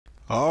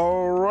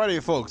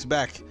Alrighty, folks,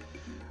 back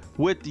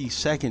with the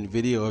second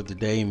video of the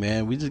day,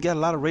 man. We just got a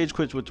lot of rage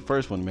quits with the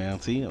first one, man.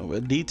 See, I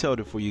detailed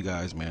it for you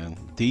guys, man.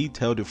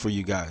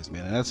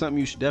 And that's something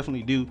you should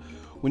definitely do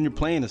when you're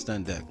playing a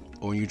stun deck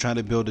or when you're trying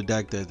to build a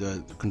deck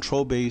that's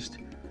control based.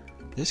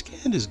 This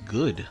hand is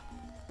good.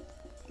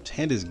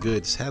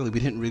 Sadly, we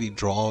didn't really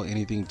draw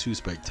anything too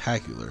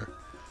spectacular,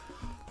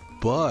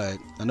 but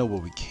I know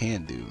what we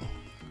can do.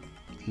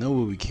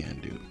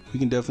 We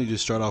can definitely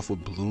just start off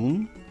with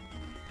Bloom.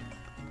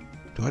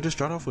 Do I just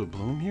start off with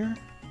Bloom here?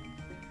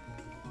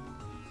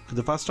 Because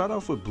if I start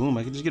off with Bloom,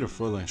 I can just get a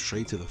Furloin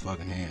straight to the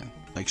fucking hand.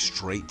 Like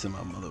straight to my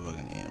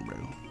motherfucking hand, bro.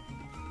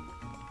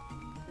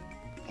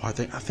 Oh, I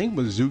think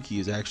Mizuki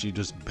is actually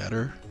just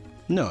better.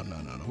 No.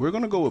 We're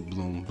gonna go with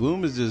Bloom.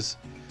 Bloom is just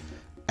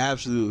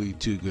absolutely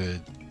too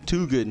good.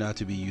 Too good not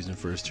to be used in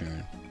first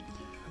turn.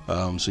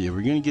 So yeah,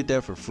 we're gonna get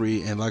that for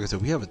free, and like I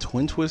said, we have a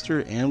Twin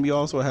Twister, and we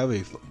also have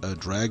a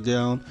drag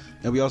down,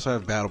 and we also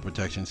have battle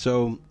protection.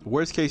 So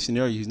worst case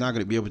scenario, he's not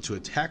gonna be able to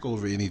attack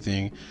over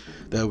anything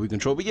that we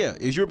control. But yeah,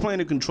 if you're playing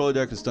a control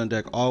deck and stun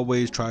deck,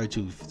 always try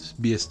to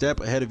be a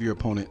step ahead of your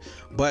opponent,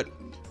 but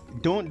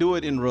don't do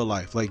it in real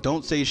life. Like,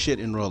 don't say shit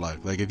in real life.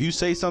 Like, if you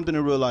say something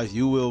in real life,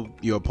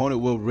 your opponent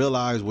will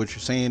realize what you're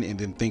saying and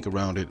then think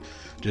around it.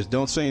 Just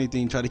don't say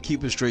anything. Try to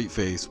keep a straight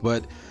face.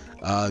 But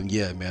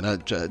yeah, man, I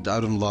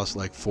done lost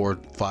like 4 or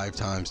 5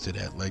 times to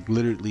that. Like,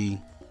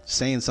 literally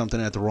saying something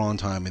at the wrong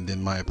time and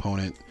then my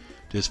opponent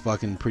just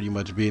fucking pretty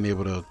much being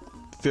able to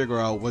figure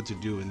out what to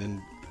do and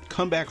then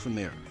come back from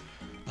there.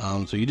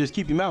 So you just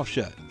keep your mouth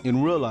shut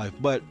in real life.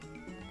 But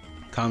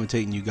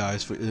commentating, you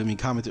guys,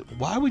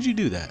 why would you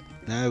do that?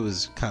 That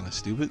was kind of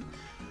stupid.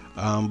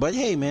 But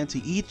hey, man, to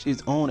each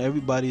his own.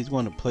 Everybody's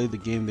going to play the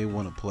game they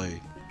want to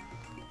play.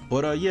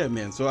 But yeah,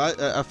 man, so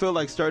I feel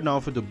like starting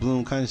off with the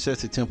Bloom kind of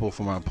sets the tempo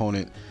for my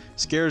opponent,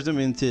 scares them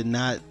into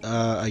not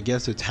I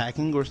guess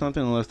attacking or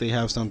something, unless they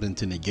have something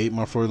to negate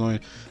my Furloin,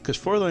 because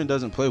Furloin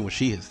doesn't play when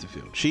she hits the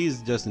field.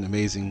 She's just an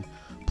amazing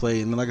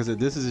play, and like I said,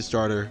 this is a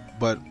starter,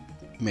 but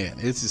man,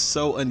 this is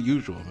so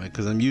unusual, man,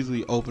 because I'm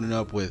usually opening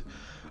up with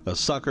a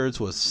sucker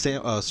to a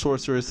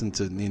sorceress, and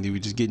we're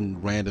just getting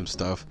random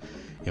stuff,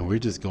 and we're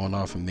just going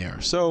off from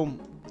there. So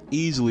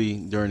easily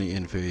during the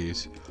end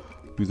phase,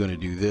 we're going to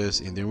do this,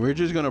 and then we're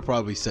just going to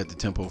probably set the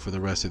tempo for the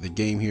rest of the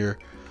game here,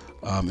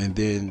 and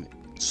then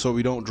so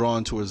we don't draw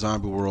into a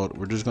zombie world,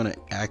 we're just going to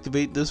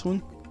activate this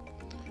one.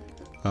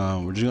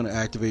 We're just going to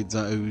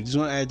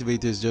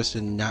activate this just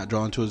to not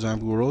draw into a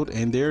zombie world,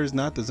 and there's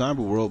not the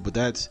zombie world, but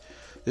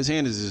this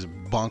hand is just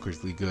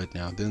bonkersly good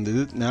now.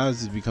 Now this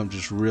has become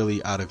just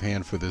really out of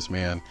hand for this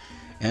man,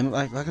 and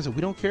like I said,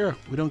 we don't care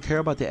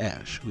about the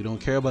Ash. We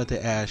don't care about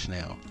the Ash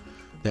now.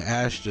 The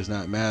Ash does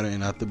not matter,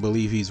 and I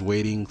believe he's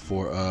waiting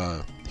for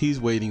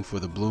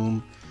the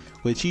Bloom,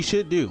 which he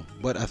should do.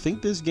 But I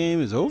think this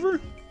game is over.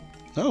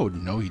 Oh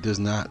no, he does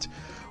not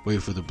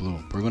wait for the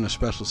Bloom. We're going to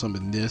special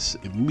summon this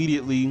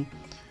immediately,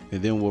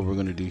 and then what we're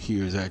going to do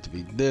here is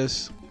activate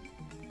this,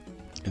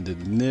 and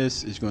then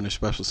this is going to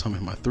special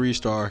summon my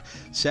 3-star.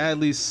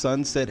 Sadly,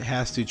 Sunset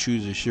has to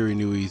choose a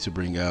Shiranui to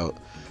bring out,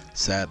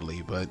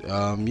 sadly, but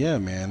yeah,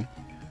 man.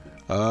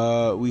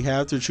 We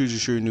have to choose a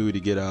Shiranui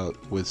to get out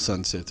with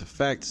Sunset's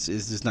effects.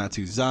 It's just not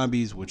 2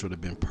 zombies, which would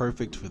have been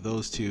perfect for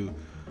those 2.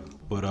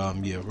 But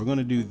yeah, we're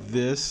gonna do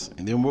this,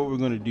 and then what we're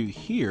gonna do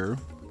here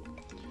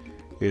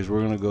is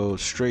we're gonna go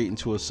straight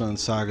into a Sun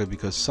Saga,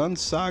 because Sun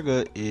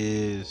Saga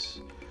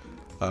is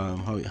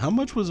how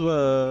much was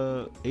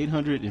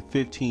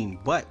 815,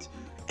 but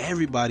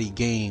everybody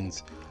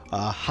gains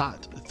a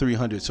hot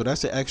 300, so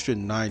that's an extra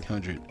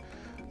 900.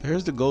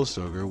 There's the Ghost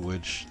Ogre,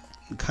 which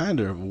kind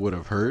of would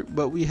have hurt,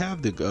 but we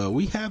have the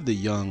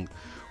young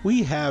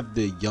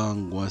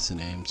what's the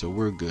name, so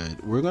we're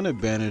good. We're gonna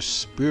banish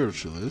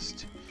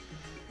Spiritualist,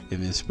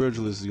 and then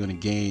Spiritualist is gonna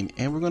gain,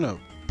 and we're gonna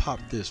pop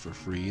this for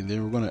free, and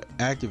then we're gonna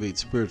activate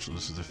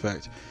Spiritualist's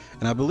effect,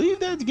 and I believe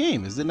that's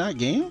game. Is it not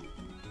game?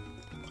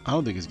 I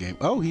don't think it's game.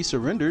 Oh, he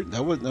surrendered.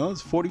 That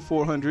was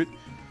 4,400.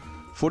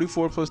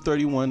 44 plus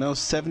 31, that was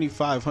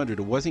 7,500.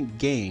 It wasn't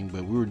game,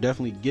 but we were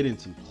definitely getting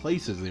some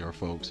places there,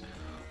 folks.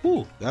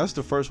 Ooh, that's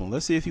the first one.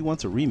 Let's see if he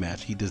wants a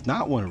rematch. He does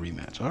not want a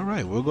rematch. All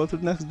right, we'll go to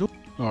the next duel.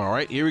 All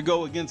right, here we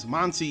go against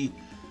Monty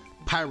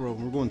Pyro.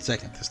 We're going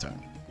second this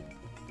time.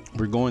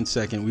 We're going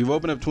second. We've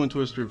opened up Twin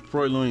Twister,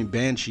 Furloin,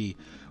 Banshee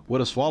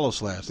with a Swallow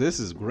Slash. This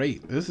is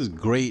great. This is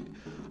great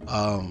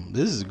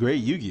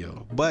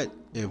Yu-Gi-Oh! But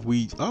if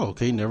we, oh,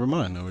 okay, never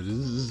mind. No,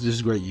 this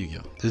is great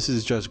Yu-Gi-Oh! This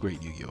is just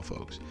great Yu-Gi-Oh,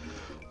 folks.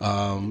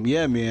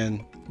 Yeah,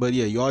 man. But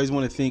yeah, you always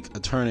want to think a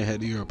turn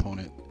ahead of your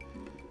opponent.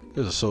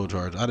 There's a Soul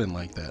Charge. I didn't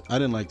like that. I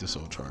didn't like the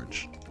Soul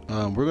Charge.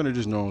 We're gonna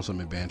just normal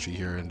summon Banshee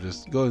here and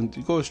just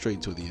go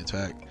straight to the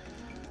attack.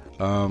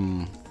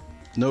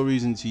 No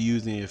reason to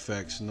use any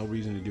effects. No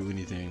reason to do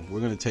anything. We're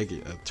gonna take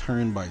it a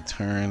turn by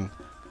turn.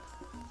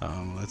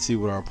 Let's see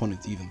what our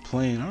opponent's even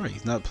playing. All right,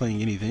 he's not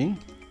playing anything.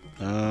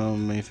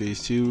 Main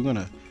phase 2. We're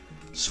gonna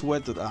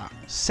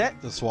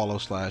set the Swallow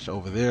Slash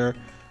over there.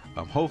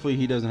 Hopefully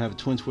he doesn't have a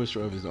Twin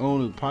Twister of his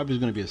own. It probably is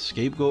gonna be a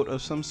scapegoat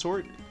of some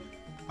sort,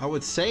 I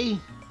would say.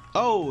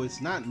 Oh,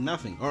 it's not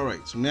nothing. All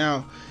right, so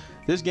now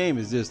this game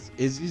is just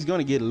it's going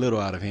to get a little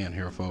out of hand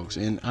here, folks,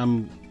 and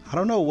I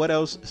don't know what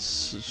else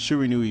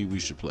Shirinui we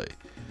should play.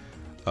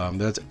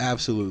 That's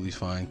absolutely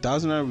fine.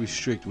 1000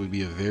 restrict would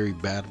be a very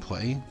bad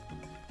play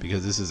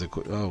because this is a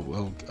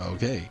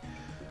okay.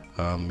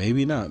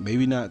 Maybe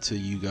not to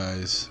you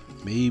guys,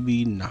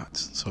 maybe not.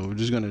 So we're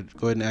just gonna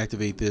go ahead and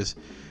activate this.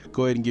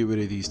 Go ahead and get rid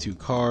of these 2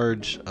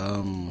 cards.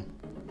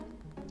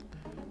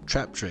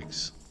 Trap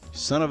tricks,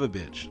 son of a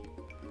bitch.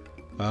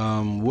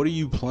 What are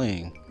you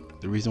playing?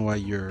 The reason why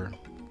you're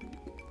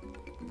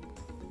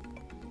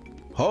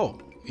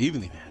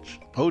evenly match.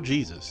 Oh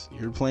Jesus,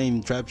 you're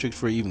playing trap tricks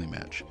for an evenly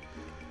match.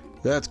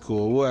 That's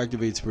cool. We'll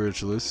activate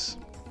Spiritualist.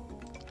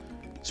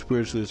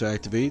 Spiritualist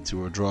activates.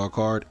 We'll draw a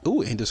card.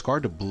 Ooh, and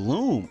discard the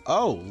Bloom.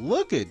 Oh,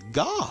 look at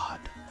God.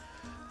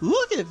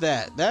 Look at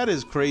that. That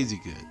is crazy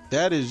good.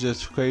 That is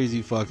just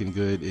crazy fucking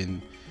good.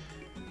 And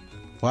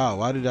wow,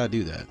 why did I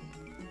do that?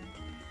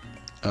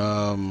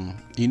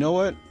 You know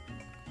what?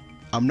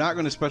 I'm not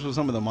going to special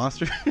summon the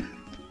monster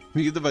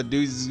because if I do,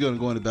 he's going to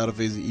go into battle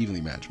phase and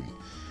evenly match me.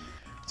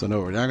 So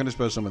no, we're not going to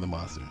special summon the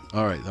monster.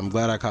 All right, I'm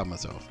glad I caught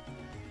myself.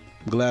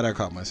 We're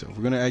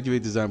going to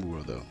activate the Zombie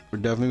World though. We're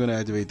definitely going to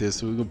activate this.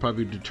 So we're going to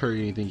probably deter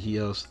anything he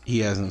has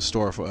in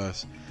store for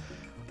us.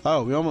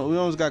 Oh, we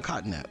almost got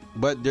caught in that.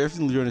 But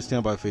definitely during the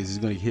standby phase, he's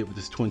going to get hit with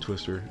this Twin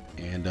Twister.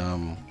 And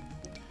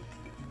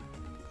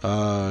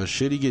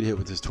should he get hit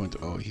with this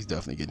oh, he's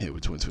definitely getting hit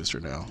with Twin Twister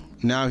now.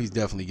 Now he's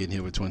definitely getting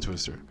hit with Twin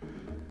Twister.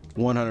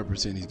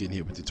 100% he's getting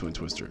hit with the Twin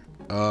Twister.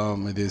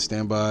 And then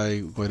standby,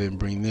 go ahead and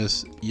bring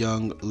this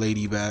young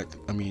lady back.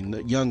 I mean,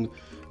 young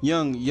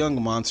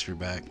monster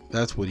back.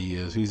 That's what he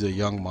is. He's a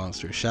young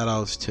monster. Shout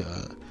outs to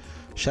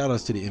the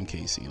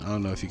MK scene. I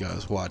don't know if you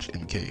guys watch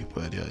MK,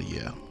 but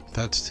yeah,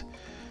 that's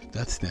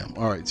them.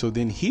 All right, so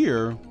then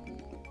here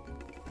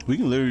we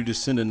can literally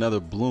just send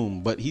another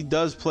Bloom, but he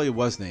does play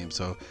what's name.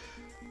 So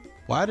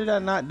why did I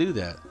not do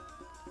that?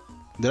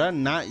 Did I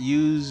not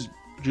use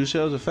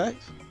Drushel's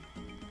effect?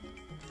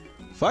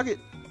 Fuck it.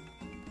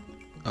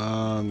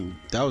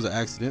 That was an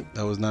accident.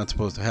 That was not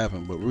supposed to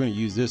happen, but we're gonna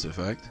use this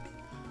effect.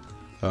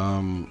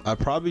 I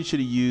probably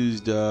should have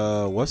used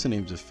what's the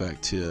name's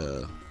effect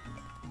to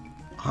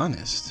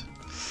honest.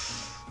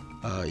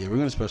 Yeah, we're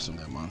gonna special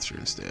summon that monster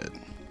instead.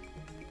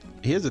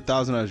 He has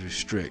 1000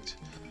 restrict,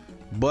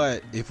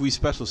 but if we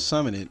special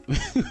summon it,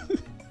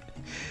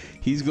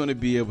 he's gonna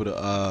be able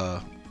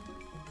to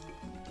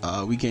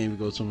we can't even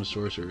go summon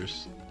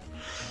sorcerers.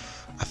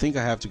 I think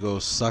I have to go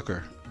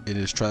sucker and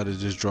just try to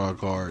just draw a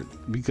card,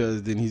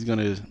 because then he's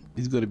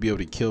gonna be able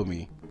to kill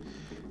me.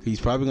 He's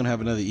probably gonna have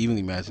another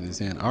evenly match in his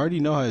hand. I already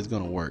know how it's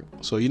gonna work.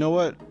 So you know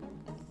what?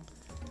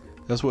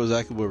 That's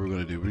exactly what we're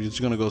gonna do. We're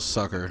just gonna go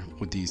sucker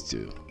with these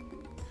 2.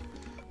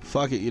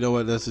 Fuck it. You know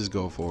what? Let's just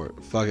go for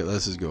it. Fuck it.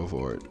 Let's just go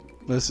for it.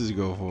 Let's just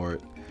go for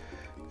it.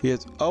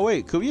 Yes. Oh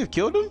wait, could we have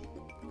killed him?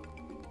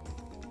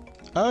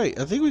 Oh wait,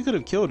 I think we could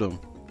have killed him.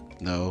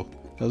 No,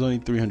 that was only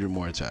 300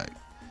 more attack.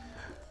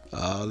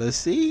 Let's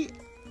see.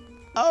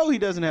 Oh, he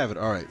doesn't have it.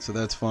 All right, so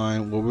that's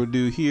fine. What we'll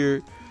do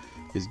here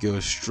is go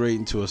straight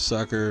into a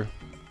sucker.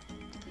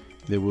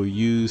 Then we'll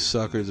use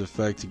sucker's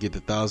effect to get the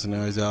 1000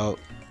 hours out.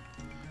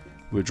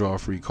 We'll draw a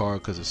free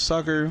card because of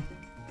sucker.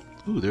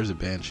 Ooh, there's a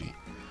Banshee.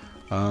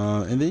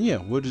 And then yeah,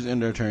 we'll just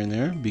end our turn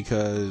there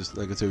because,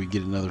 like I said, we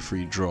get another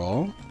free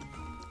draw.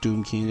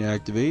 Doom King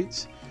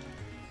activates.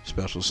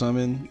 Special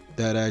summon,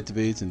 that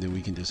activates, and then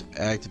we can just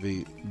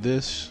activate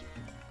this.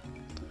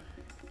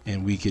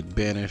 And we could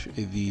banish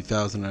the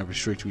 1000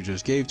 restrict we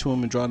just gave to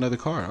him and draw another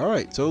card. All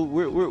right, so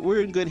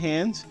we're in good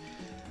hands.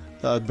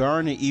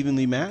 Barring an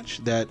evenly match,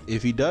 that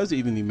if he does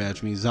evenly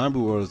match me, Zombie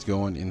World is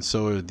going, and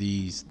so are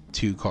these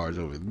 2 cards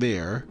over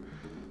there.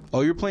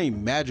 Oh, you're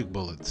playing magic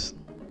bullets.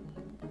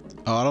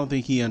 Oh, I don't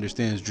think he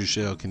understands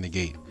Drushel can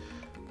negate.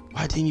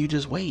 Why didn't you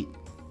just wait?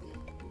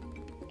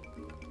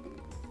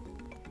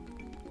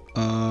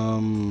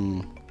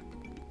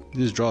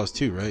 This draws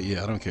 2, right?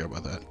 Yeah, I don't care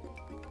about that.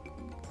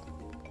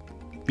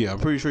 Yeah, I'm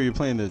pretty sure you're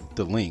playing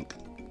the Link.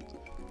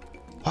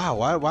 Wow,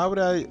 why would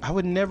I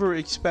would never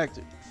expect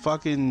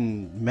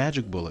fucking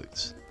magic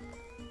bullets.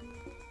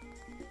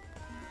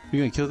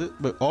 You're gonna kill it?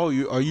 But oh,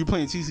 are you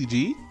playing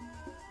CCG?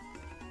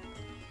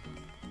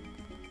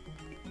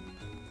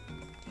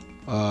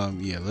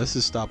 Yeah, let's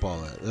just stop all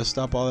that. Let's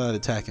stop all that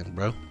attacking,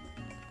 bro.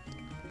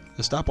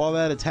 Let's stop all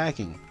that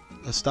attacking.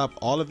 Let's stop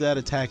all of that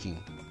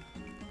attacking.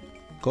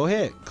 Go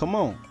ahead, come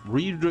on.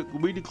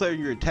 Redeclare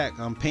your attack.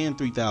 I'm paying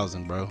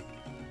 3,000, bro.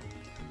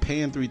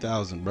 Paying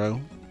 3,000,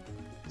 bro.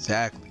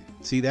 Exactly.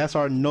 See, that's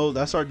our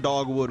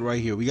dogwood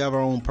right here. We got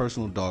our own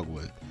personal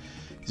dogwood.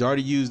 He's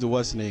already used the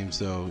what's name,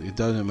 so it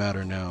doesn't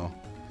matter now.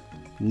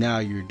 Now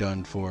you're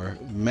done for.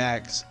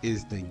 Max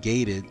is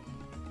negated.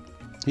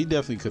 He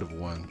definitely could have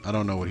won. I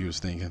don't know what he was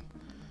thinking.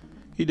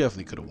 He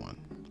definitely could have won.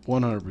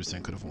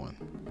 100% could have won.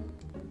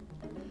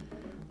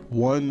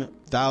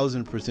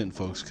 1,000%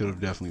 folks could have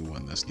definitely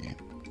won this game.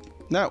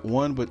 Not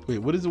one, but wait,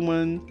 what is the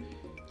one?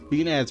 You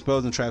can add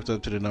spells and traps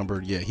up to the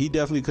number. Yeah, he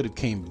definitely could have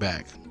came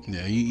back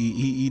Yeah,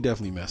 he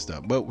definitely messed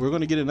up. But we're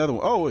going to get another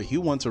one. Oh, he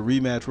wants a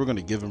rematch. We're going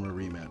to give him a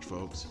rematch,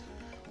 folks.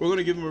 We're going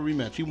to give him a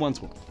rematch. He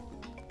wants one.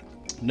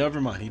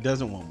 Never mind. He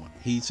doesn't want one.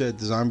 He said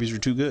the zombies are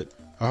too good.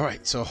 All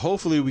right. So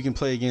hopefully we can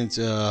play against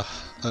a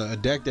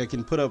deck that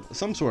can put up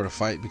some sort of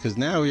fight, because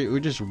now we're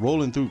just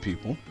rolling through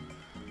people.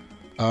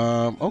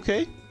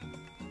 Okay.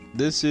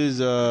 This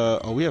is,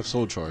 oh, we have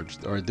Soul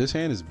Charged. All right. This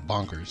hand is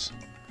bonkers.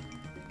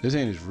 This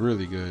hand is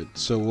really good.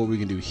 So what we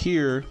can do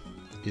here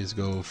is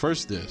go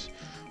first this.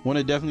 Want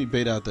to definitely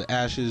bait out the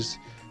ashes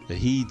that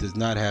he does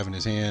not have in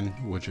his hand,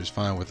 which is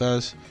fine with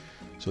us.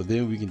 So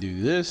then we can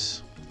do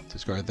this,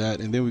 discard that,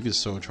 and then we can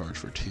Soul Charge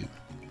for 2.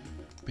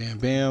 Bam,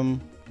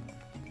 bam.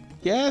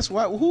 Yes,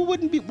 why? Who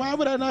wouldn't be? Why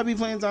would I not be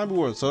playing Zombie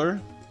World,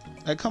 sir?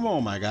 Like, come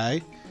on, my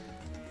guy.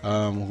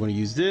 We're going to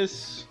use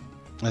this.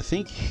 I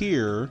think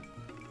here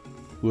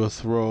we'll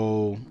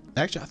throw.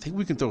 Actually, I think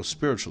we can throw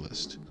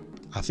Spiritualist.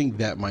 I think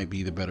that might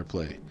be the better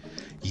play.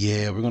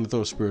 Yeah, we're going to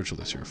throw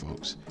Spiritualist here,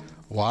 folks.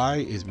 Why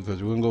is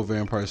because we're gonna go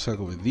Vampire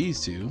Sucker with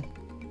these two.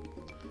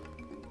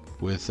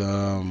 With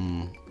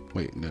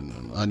wait,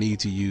 no, I need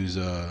to use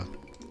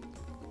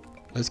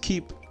let's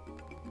keep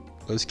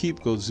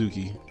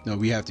Gozuki. No,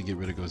 we have to get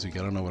rid of Gozuki.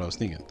 I don't know what I was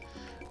thinking.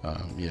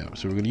 Yeah,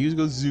 so we're gonna use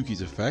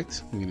Gozuki's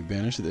effect. We're gonna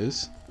banish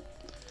this.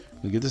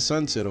 We get the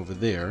Sunset over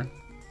there.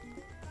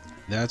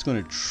 That's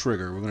gonna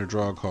trigger. We're gonna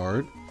draw a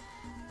card.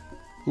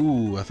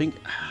 Ooh, I think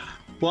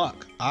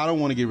fuck. I don't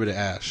want to get rid of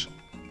Ash.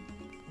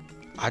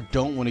 I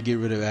don't want to get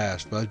rid of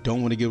Ash, but I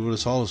don't want to get rid of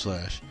Solar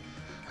Slash.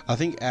 I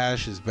think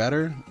Ash is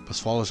better, but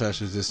Solar Slash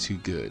is just too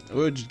good.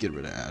 We'll just get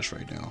rid of Ash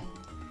right now.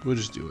 We'll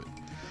just do it.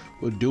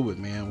 We'll do it,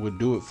 man. We'll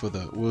do it for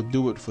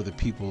the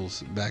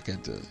peoples back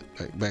at the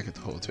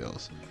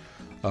hotels.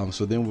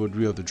 So then we'll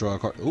be able to draw a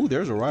card. Oh,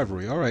 there's a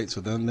rivalry. All right,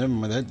 so then never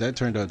mind. That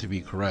turned out to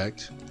be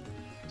correct.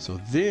 So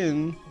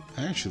then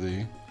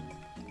actually,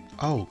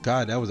 oh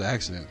god, that was an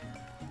accident.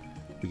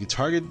 We can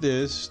target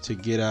this to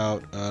get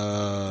out.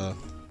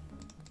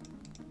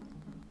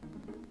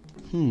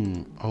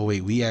 Oh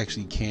wait, we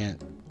actually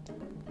can't.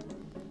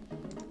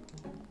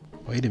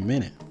 Wait a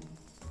minute.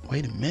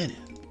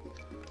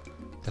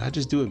 Did I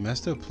just do a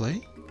messed up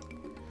play?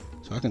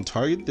 So I can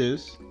target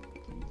this,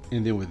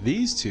 and then with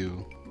these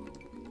two,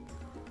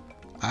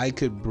 I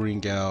can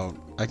bring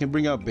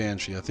out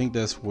Banshee. I think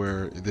that's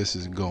where this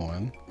is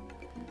going.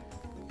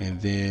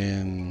 And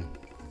then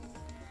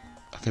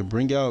I can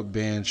bring out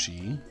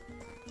Banshee.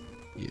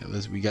 Yeah,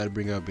 we got to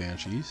bring out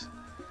Banshees.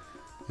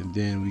 And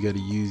then we got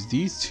to use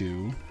these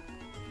two.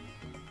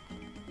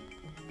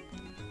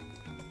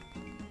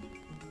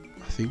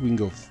 I think we can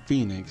go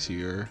Phoenix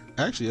here.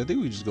 Actually, I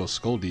think we just go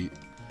Skull Deep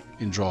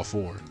and draw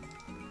 4.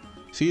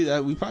 See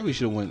that we probably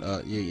should have went.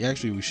 Yeah,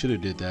 actually we should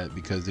have did that,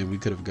 because then we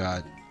could have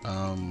got.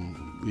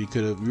 We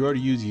already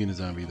used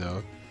Unizombie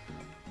though.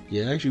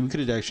 Yeah, actually we could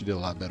have actually did a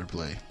lot better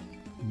play.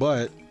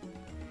 But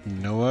you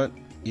know what?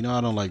 You know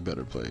I don't like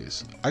better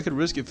plays. I could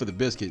risk it for the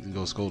biscuit and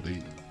go Skull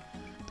Deep.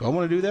 Do I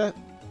want to do that?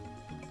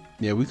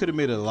 Yeah, we could have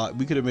made a lot.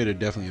 We could have made it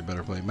definitely a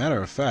better play.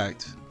 Matter of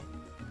fact,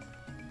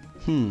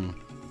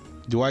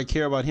 do I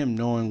care about him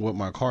knowing what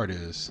my card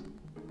is?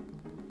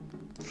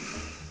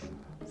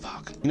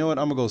 Fuck. You know what?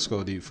 I'm gonna go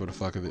Skull Deep for the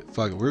fuck of it.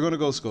 Fuck it. We're gonna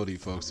go Skull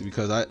Deep, folks,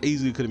 because I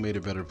easily could have made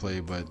a better play.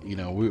 But you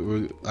know,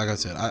 we're like I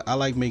said, I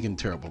like making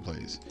terrible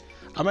plays.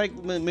 I like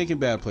making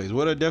bad plays.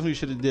 What I definitely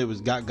should have did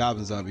was got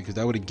Goblin Zombie, because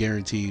that would have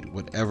guaranteed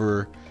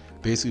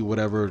basically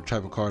whatever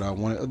type of card I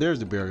wanted. Oh, there's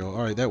the Burial.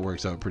 All right, that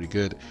works out pretty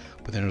good.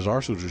 But then there's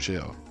also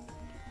Drushel.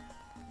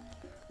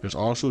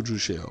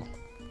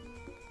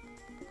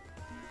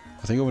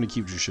 I think I want to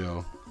keep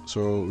Drushel.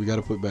 So we got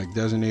to put back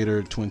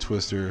Designator, Twin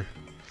Twister.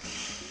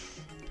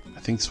 I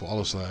think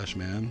Swallow Slash,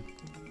 man.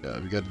 Yeah,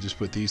 we got to just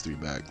put these 3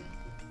 back.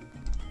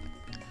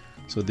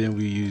 So then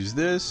we use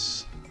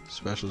this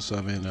special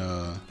summon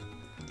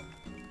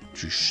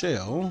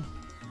Drushel,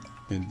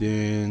 and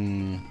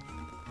then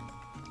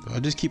do I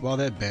just keep all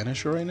that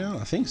Banisher right now?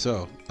 I think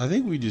so. I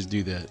think we just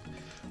do that.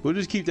 We'll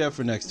just keep that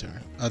for next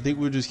turn. I think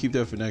we'll just keep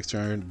that for next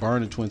turn.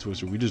 Barring the Twin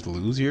Twister, we just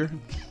lose here.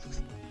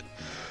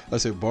 I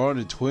said barring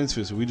the Twin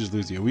Twister, we just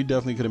lose here. We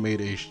definitely could have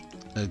made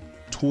a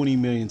 20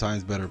 million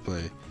times better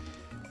play.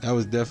 That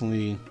was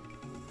definitely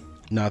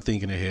not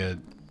thinking ahead.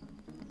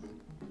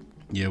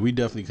 Yeah, we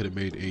definitely could have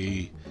made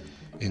a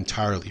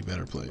entirely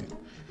better play.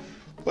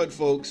 But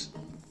folks,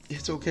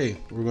 it's okay.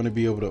 We're going to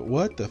be able to.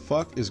 What the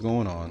fuck is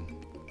going on?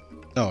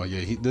 Oh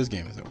yeah, this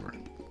game is over.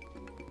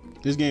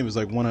 This game is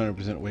like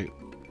 100%. Wait.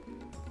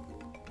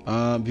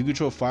 If you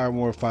control fire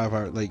more, 5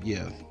 hours. Like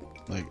yeah,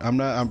 like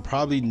I'm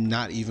probably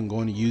not even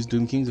going to use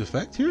Doom King's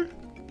effect here.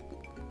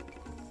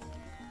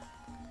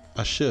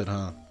 I should,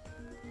 huh?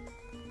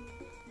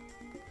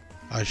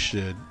 I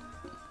should.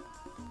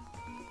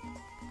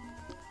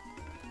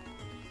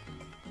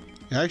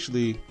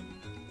 Actually,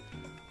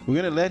 we're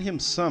gonna let him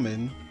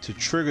summon to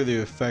trigger the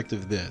effect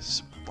of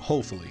this.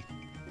 Hopefully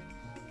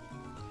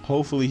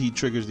he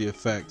triggers the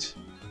effect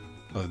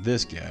of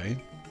this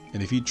guy.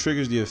 And if he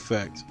triggers the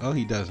effect, oh,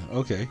 he doesn't.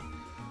 Okay.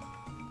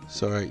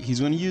 So all right, he's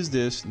gonna use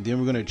this, and then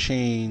we're gonna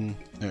chain.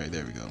 All right,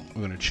 there we go.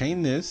 We're gonna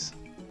chain this,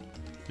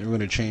 Then we're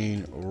going to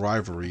chain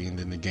rivalry, and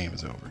then the game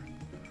is over.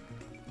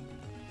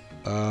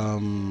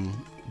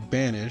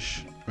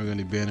 Banish. We're going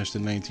to banish the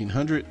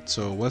 1900,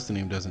 so what's the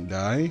name doesn't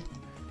die.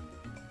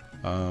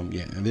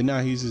 Yeah, and then now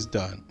he's just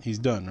done. He's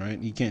done, right?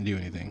 He can't do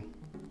anything.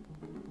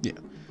 Yeah,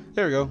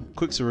 there we go.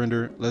 Quick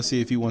surrender. Let's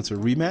see if he wants a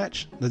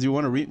rematch. Does he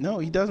want to no,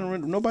 he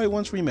doesn't. Nobody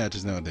wants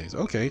rematches nowadays.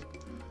 Okay.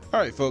 All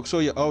right, folks. So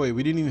yeah. Oh wait,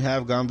 we didn't even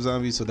have Gom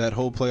Zombie, so that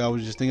whole play I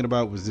was just thinking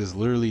about was just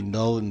literally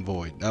null and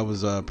void. That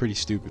was pretty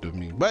stupid of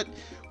me. But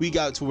we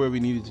got to where we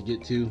needed to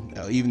get to,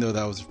 even though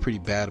that was a pretty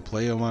bad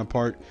play on my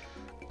part.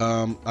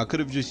 I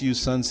could have just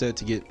used Sunset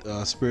to get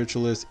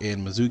Spiritualist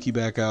and Mizuki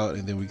back out,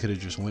 and then we could have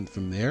just went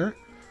from there.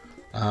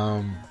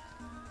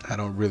 I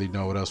don't really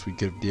know what else we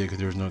could have did because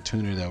there was no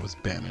tuner that was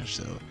banished.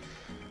 So,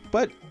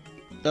 but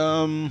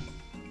I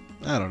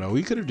don't know.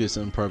 We could have did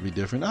something probably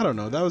different. I don't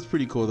know. That was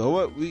pretty cool though.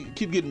 What, we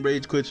keep getting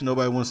rage quits and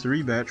nobody wants to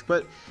rematch.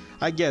 But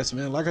I guess,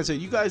 man, like I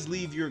said, you guys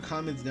leave your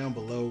comments down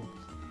below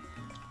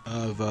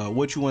of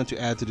what you want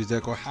to add to this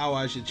deck, or how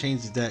I should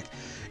change the deck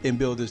and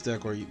build this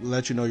deck, or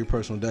let you know your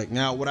personal deck.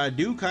 Now, what I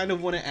do kind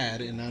of want to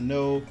add, and I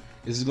know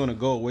this is going to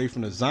go away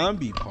from the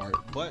zombie part,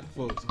 but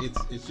folks,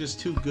 it's just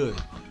too good.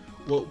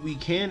 What we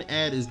can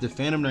add is the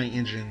Phantom Knight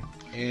engine,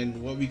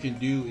 and what we can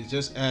do is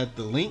just add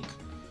the Link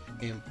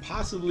and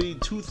possibly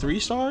 2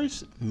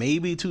 3-stars,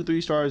 maybe 2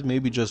 3-stars,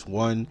 maybe just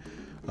one.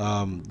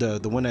 The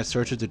one that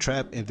searches the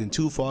trap, and then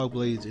 2 Fog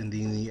Blades, and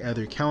then the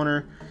other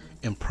counter,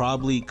 and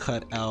probably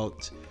cut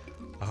out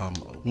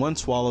 1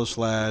 Swallow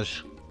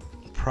Slash,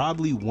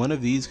 probably one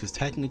of these, because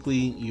technically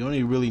you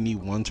only really need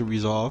 1 to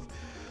resolve.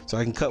 So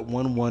I can cut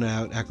 1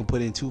 out. I can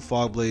put in 2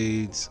 Fog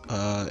Blades,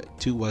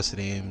 2 Wested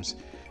Aims.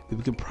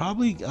 We could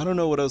probably, I don't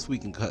know what else we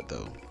can cut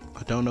though.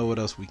 I don't know what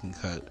else we can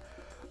cut.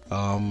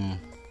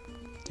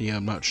 Yeah,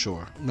 I'm not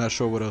sure. I'm not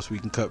sure what else we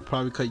can cut.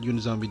 Probably cut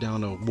Unizombie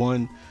down to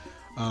 1.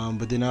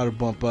 But then that'll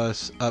bump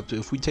us up to,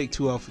 if we take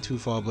 2 out for 2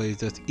 Fog Blades,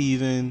 that's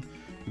even.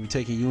 If we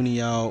take a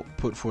Uni out,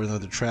 put for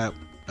another trap,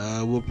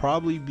 we'll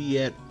probably be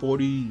at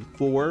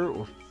 44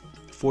 or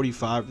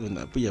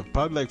 45, but yeah,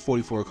 probably like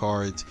 44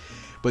 cards.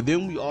 But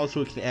then we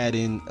also can add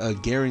in a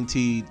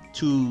guaranteed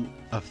 2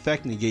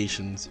 effect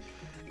negations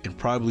and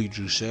probably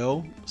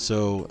Drushel.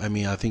 So I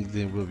mean, I think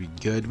that will be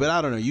good, but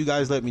I don't know. You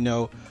guys let me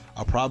know.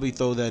 I'll probably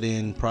throw that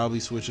in, probably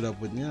switch it up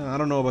with, you know, I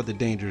don't know about the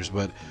dangers,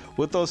 but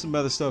we'll throw some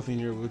other stuff in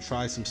here. We'll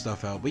try some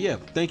stuff out. But yeah,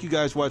 thank you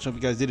guys for watching.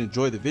 Hope you guys did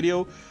enjoy the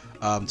video.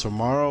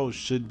 Tomorrow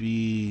should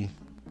be,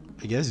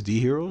 I guess, D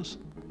Heroes.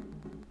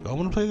 Do I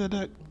want to play that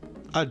deck?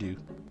 I do.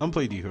 I'm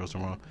playing D Heroes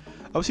tomorrow.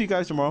 I'll see you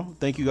guys tomorrow.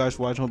 Thank you guys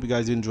for watching. Hope you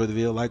guys did enjoy the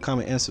video. Like,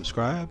 comment, and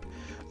subscribe.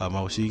 I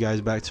will see you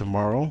guys back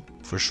tomorrow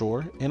for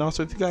sure. And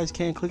also, if you guys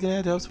can, click on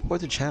that to help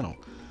support the channel.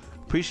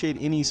 Appreciate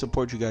any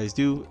support you guys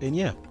do. And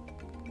yeah,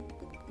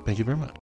 thank you very much.